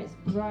lighter, it's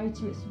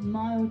brighter, it's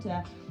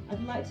milder,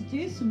 I'd like to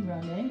do some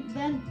running,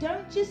 then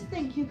don't just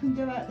think you can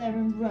go out there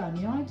and run.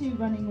 You know, I do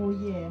running all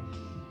year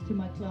through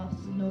my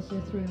classes and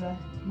also through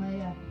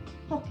my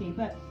hockey,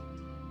 but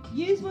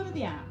use one of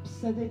the apps.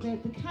 So the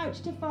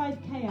Couch to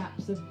 5K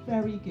apps are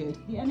very good.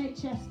 The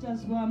NHS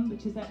does one,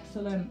 which is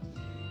excellent,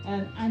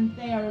 and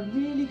they are a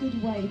really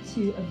good way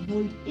to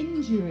avoid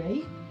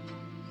injury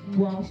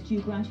whilst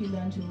you gradually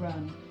learn to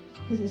run.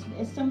 Because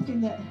it's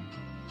something that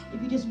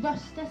if you just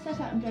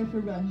set out and go for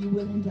a run, you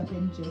will end up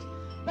injured.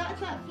 Back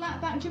to that flat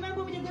back. Do you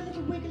remember when we did the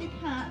little wiggly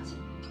cat?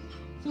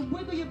 So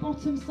wiggle your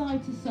bottom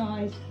side to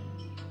side.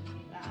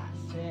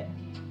 That's it.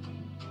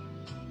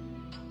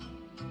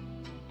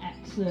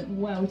 Excellent,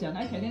 well done.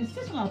 Okay, then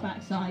sit on our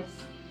back sides.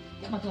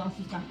 Get my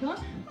glasses back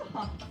on.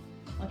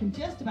 I can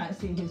just about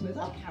see who's with.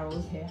 Oh,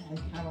 Carol's here. Hey,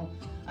 Carol.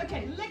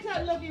 Okay, legs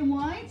out lovely and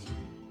wide.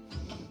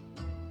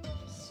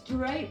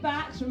 Straight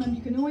backs. Remember,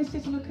 you can always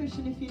sit on a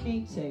cushion if you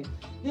need to.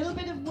 A little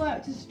bit of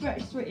work to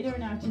stretch through inner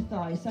and outer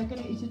thighs. So I'm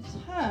going to get you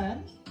to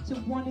turn to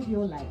one of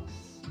your legs.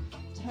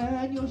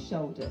 Turn your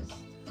shoulders.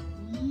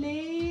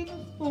 Lean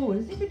forward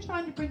as if you're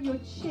trying to bring your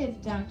chin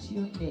down to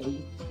your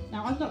knee.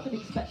 Now, I'm not going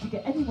to expect to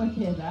get anywhere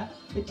near that,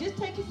 but just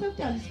take yourself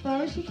down as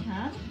far as you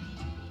can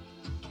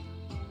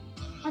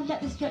and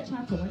let the stretch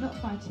happen. We're not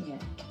fighting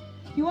it.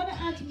 If you want to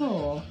add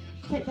more,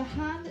 take the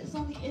hand that's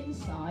on the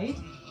inside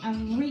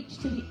and reach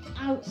to the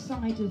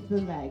outside of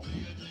the leg.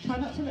 Try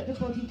not to let the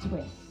body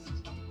twist.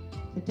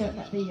 So don't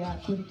let the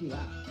body do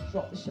that.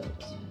 Drop the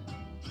shoulders.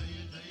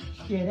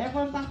 Good.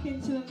 Everyone back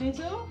into the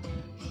middle.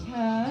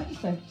 Turn.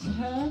 So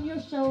turn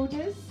your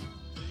shoulders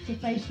to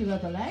face your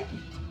other leg.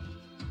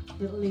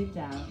 Little lean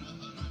down.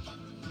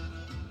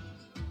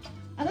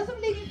 And as I'm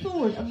leaning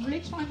forward, I'm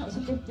really trying not to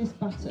lift this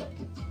buttock.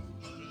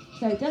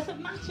 So it doesn't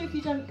matter if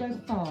you don't go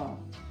far.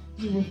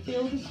 You will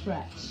feel the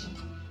stretch.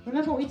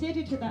 Remember what we did?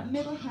 We took that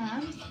middle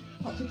hand,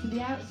 popped it to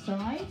the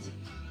outside,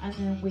 and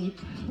then we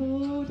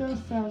pulled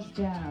ourselves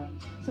down.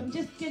 So I'm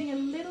just getting a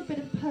little bit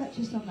of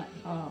purchase on that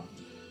calf,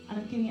 and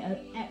I'm giving it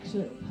an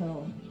extra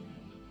pull.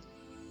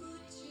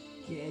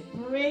 Good.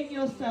 Bring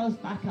yourselves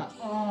back up.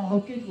 Oh,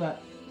 good work.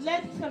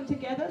 Legs come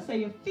together, so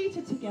your feet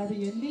are together,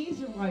 your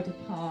knees are wide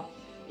apart.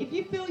 If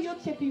you feel you're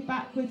tipping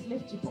backwards,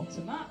 lift your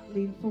bottom up,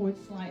 lean forward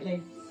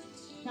slightly.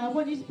 Now I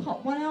want you to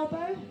pop one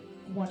elbow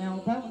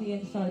on the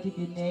inside of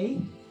your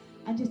knee,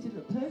 and just a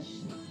little push.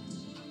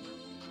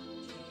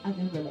 and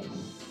then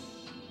release.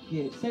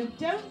 Good. So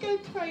don't go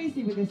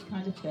crazy with this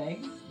kind of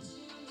thing,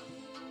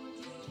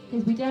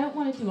 because we don't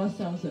want to do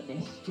ourselves a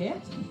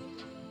mischief.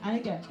 And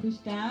again, push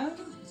down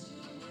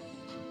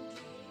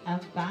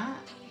and back.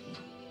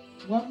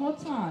 One more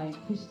time,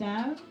 push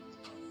down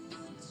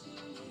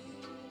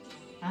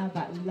and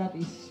back.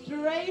 Lovely.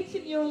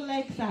 Straighten your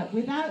legs out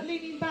without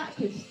leaning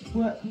backwards.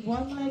 Work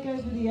one leg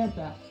over the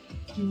other.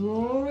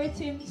 Draw it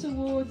in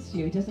towards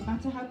you. It doesn't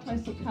matter how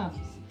close it comes.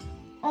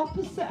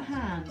 Opposite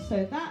hand.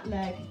 So that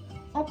leg,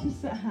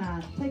 opposite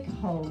hand. Take a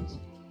hold.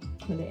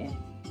 Pull it in.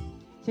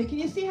 So can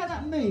you see how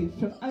that moved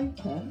from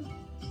open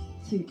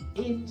to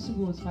in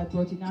towards my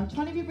body? Now I'm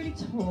trying to be really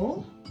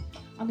tall.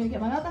 I'm going to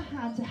get my other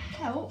hand to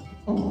help.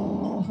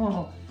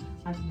 Oh,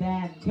 and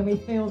then can we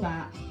feel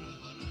that?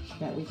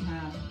 That we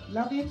can.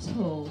 Lovely and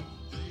tall.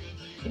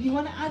 If you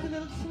want to add a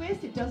little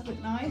twist, it does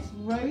look nice.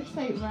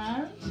 Rotate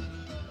round.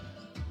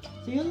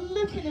 So you're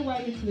looking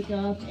away into the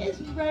garden. It's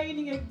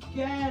raining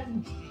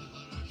again.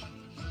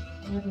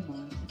 Never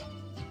mind.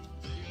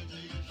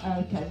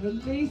 Okay,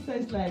 release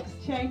those legs.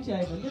 Change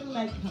over. Little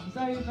leg comes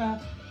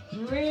over.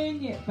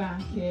 Bring it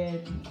back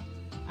in.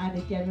 And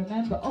again,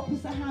 remember,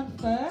 opposite hand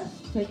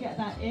first. So get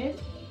that in.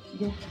 You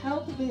can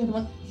help with the other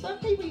one. Some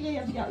people you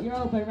have to get your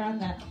elbow around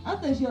there.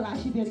 Others you'll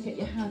actually be able to get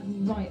your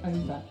hand right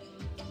over.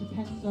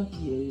 Depends on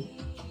you.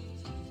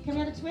 Can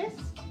we add a twist?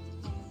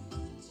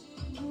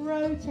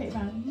 Rotate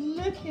around,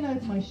 looking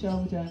over my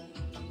shoulder.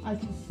 I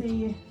can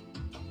see,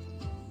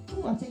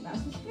 oh, I think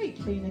that's the street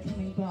cleaner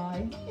coming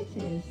by.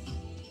 It is.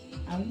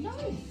 How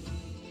nice.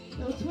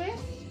 Little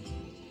twist.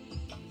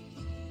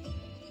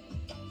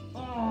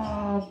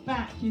 Oh,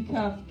 back you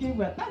come. Good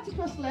work. Back to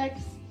cross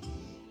legs.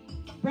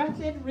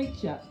 Breath in,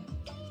 reach up.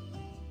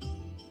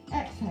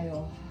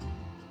 Exhale.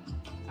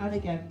 And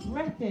again,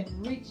 breath in,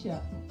 reach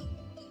up.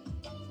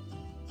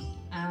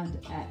 And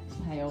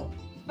exhale.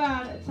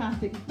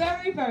 Fantastic.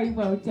 Very, very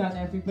well done,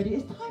 everybody.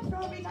 It's time for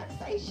our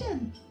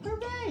relaxation.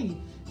 Hooray.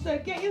 So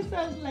get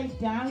yourselves laid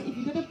down. If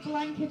you've got a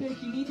blanket or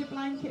if you need a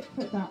blanket,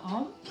 put that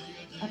on.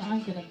 And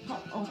I'm going to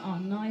pop on our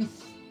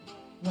nice,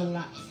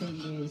 relaxing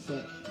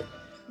music.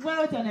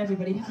 Well done,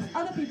 everybody.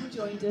 Other people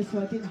joined us who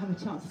I didn't have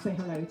a chance to say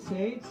hello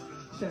to.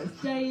 So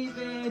it's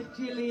David,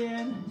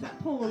 Gillian, is that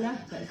Paula?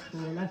 That's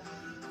Paula.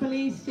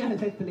 Felicia,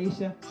 hello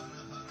Felicia.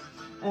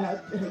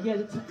 Yeah,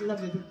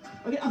 lovely.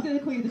 Okay, I'm going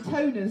to call you the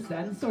toners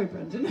then. Sorry,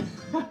 Brendan.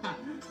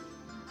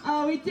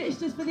 Oh, he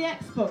ditched us for the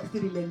Xbox,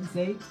 did he,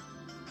 Lindsay?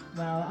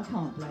 Well, I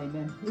can't blame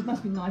him. It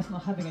must be nice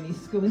not having any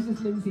school. This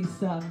is Lindsay's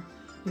son,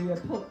 who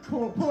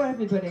poor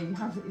everybody is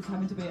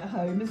having to be at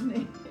home, isn't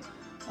he?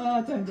 Oh,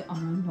 I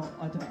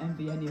don't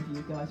envy any of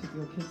you guys with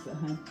your kids at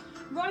home.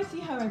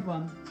 Righty-ho,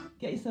 everyone.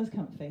 Get yourselves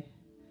comfy.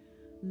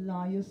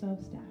 Lie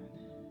yourselves down.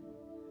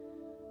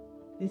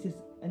 This is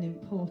an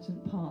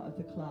important part of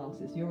the class.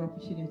 It's your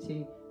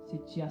opportunity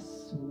to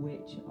just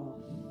switch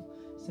off.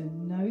 So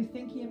no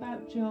thinking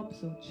about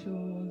jobs or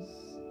chores.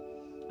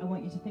 I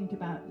want you to think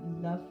about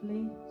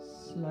lovely,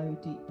 slow,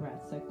 deep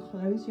breaths. So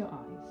close your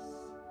eyes.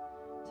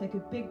 Take a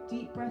big,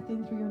 deep breath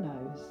in through your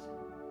nose.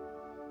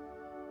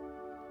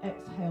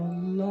 Exhale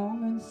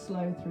long and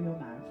slow through your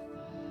mouth.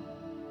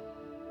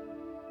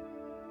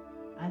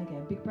 And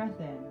again, big breath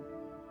in.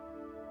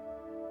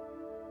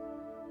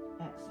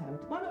 Exhale.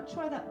 Why not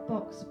try that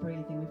box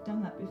breathing? We've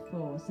done that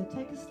before. So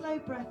take a slow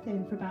breath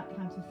in for about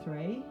count of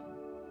 3.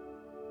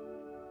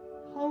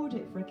 Hold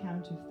it for a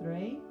count of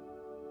 3.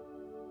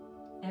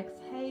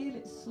 Exhale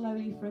it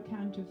slowly for a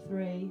count of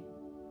 3.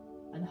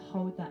 And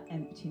hold that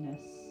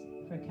emptiness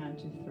for a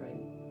count of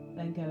 3.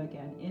 Then go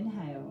again.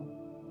 Inhale.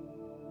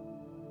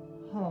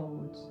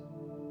 Hold.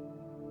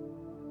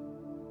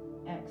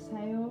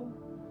 Exhale.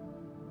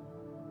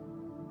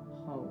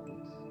 Hold.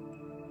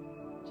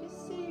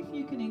 Just see if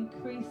you can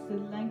increase the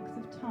length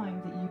of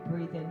time that you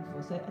breathe in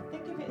for. So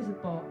think of it as a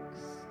box.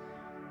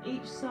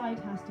 Each side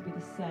has to be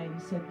the same.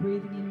 So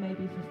breathing in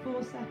maybe for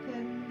 4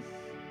 seconds.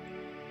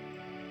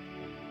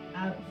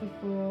 Out for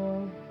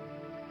 4.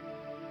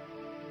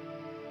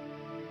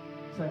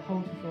 Sorry,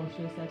 hold for 4,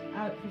 should have said.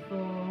 Out for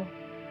 4.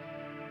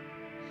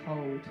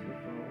 Hold for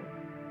 4.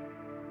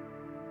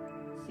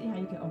 See how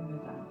you get on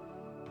with that.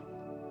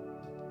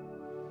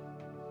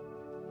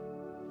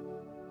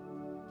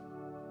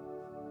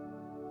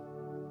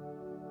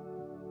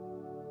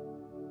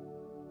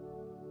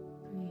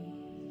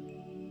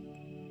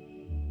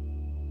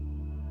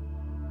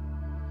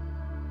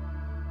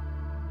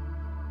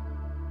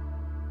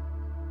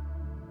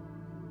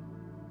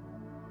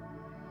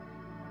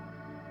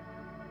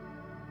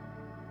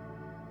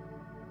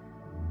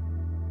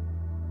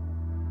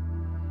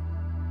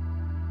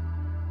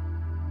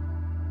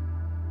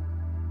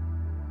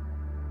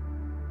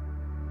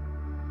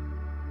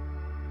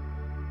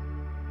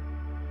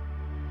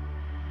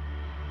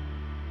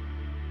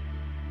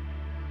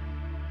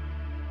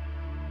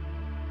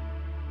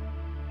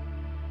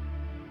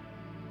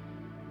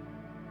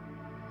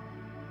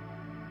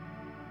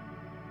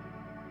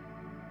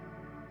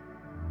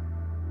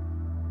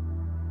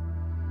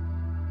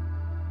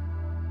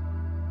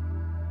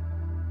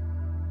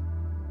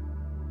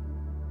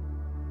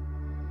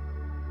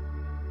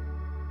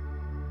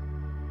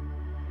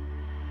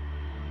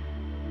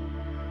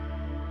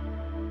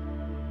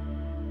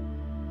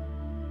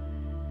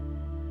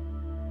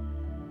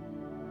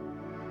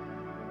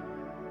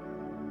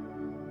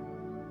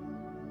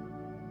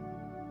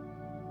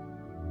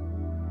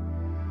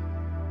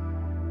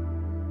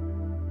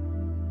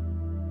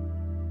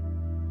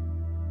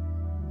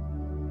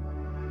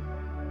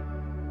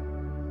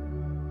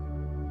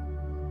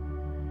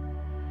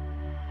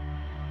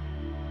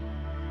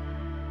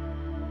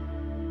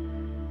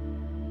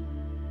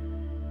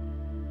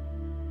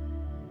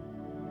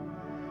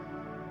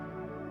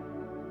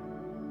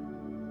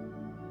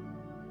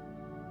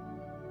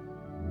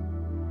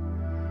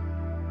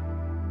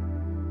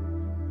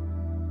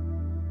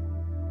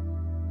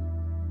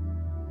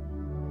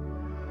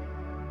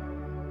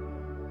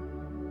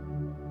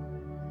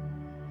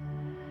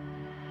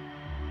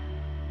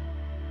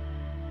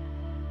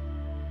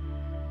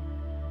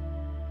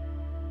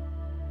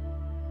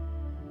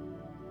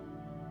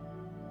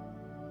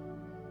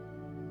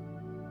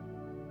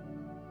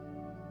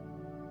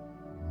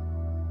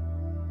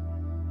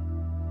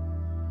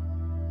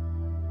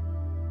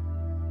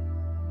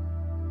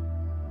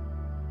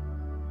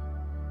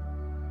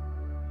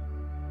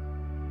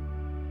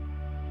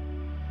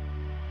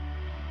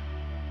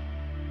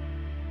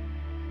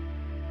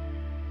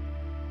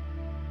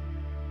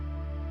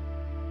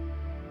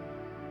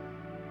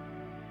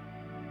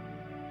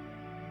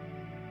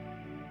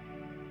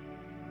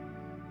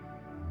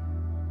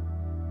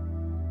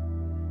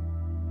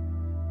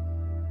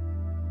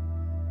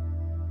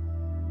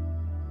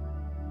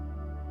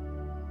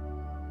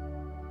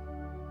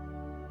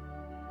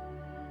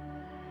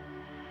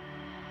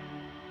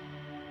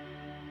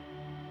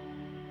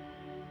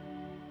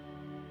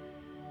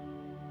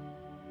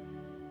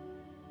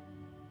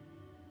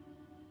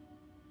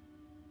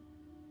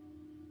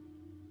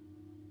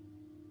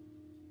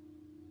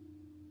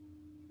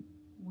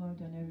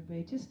 Well done,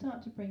 everybody. Just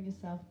start to bring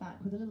yourself back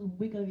with a little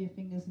wiggle of your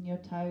fingers and your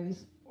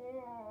toes.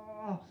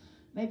 Oh,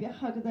 maybe a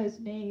hug of those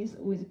knees,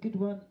 always a good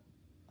one.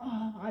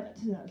 Oh, I like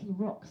to do that little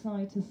rock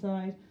side to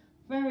side.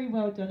 Very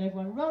well done,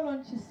 everyone. Roll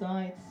onto your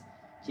sides.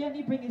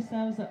 Gently bring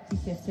yourselves up to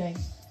sitting.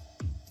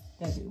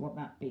 Don't we want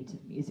that beat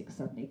of music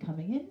suddenly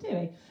coming in, do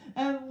we?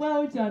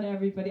 Well done,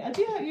 everybody. I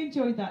do hope you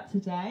enjoyed that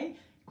today.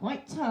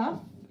 Quite tough.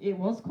 It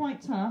was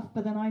quite tough,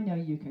 but then I know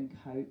you can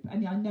cope.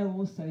 And I know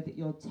also that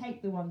you'll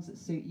take the ones that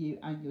suit you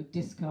and you'll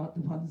discard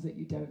the ones that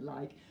you don't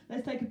like.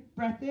 Let's take a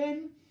breath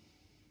in.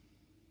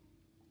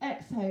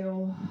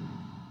 Exhale.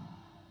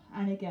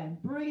 And again,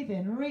 breathe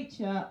in,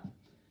 reach up.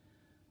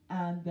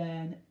 And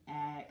then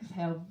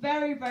exhale.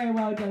 Very, very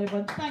well done,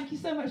 everyone. Thank you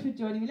so much for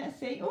joining me. Let's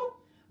see. Oh,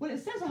 well, it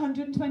says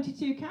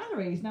 122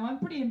 calories. Now, I'm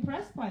pretty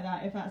impressed by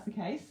that, if that's the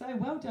case. So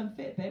well done,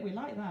 Fitbit. We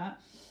like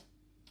that.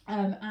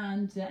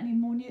 Any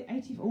more new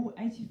 84,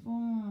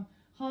 84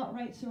 heart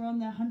rates are on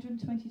there,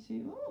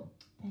 122. Oh,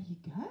 there you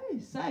go.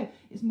 So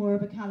it's more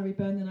of a calorie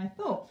burn than I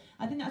thought.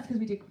 I think that's because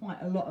we did quite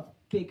a lot of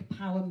big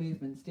power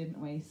movements, didn't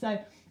we? So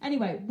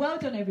anyway, well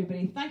done,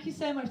 everybody. Thank you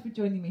so much for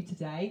joining me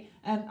today.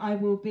 I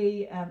will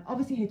be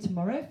obviously here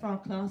tomorrow for our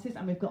classes,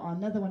 and we've got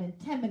another one in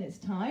 10 minutes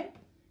time.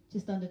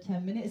 Just under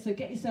 10 minutes, so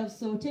get yourself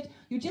sorted.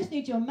 You just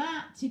need your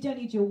mats, you don't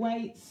need your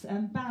weights,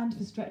 band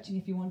for stretching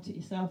if you want it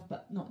yourself,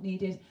 but not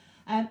needed.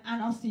 And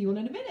I'll see you all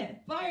in a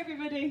minute. Bye,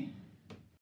 everybody.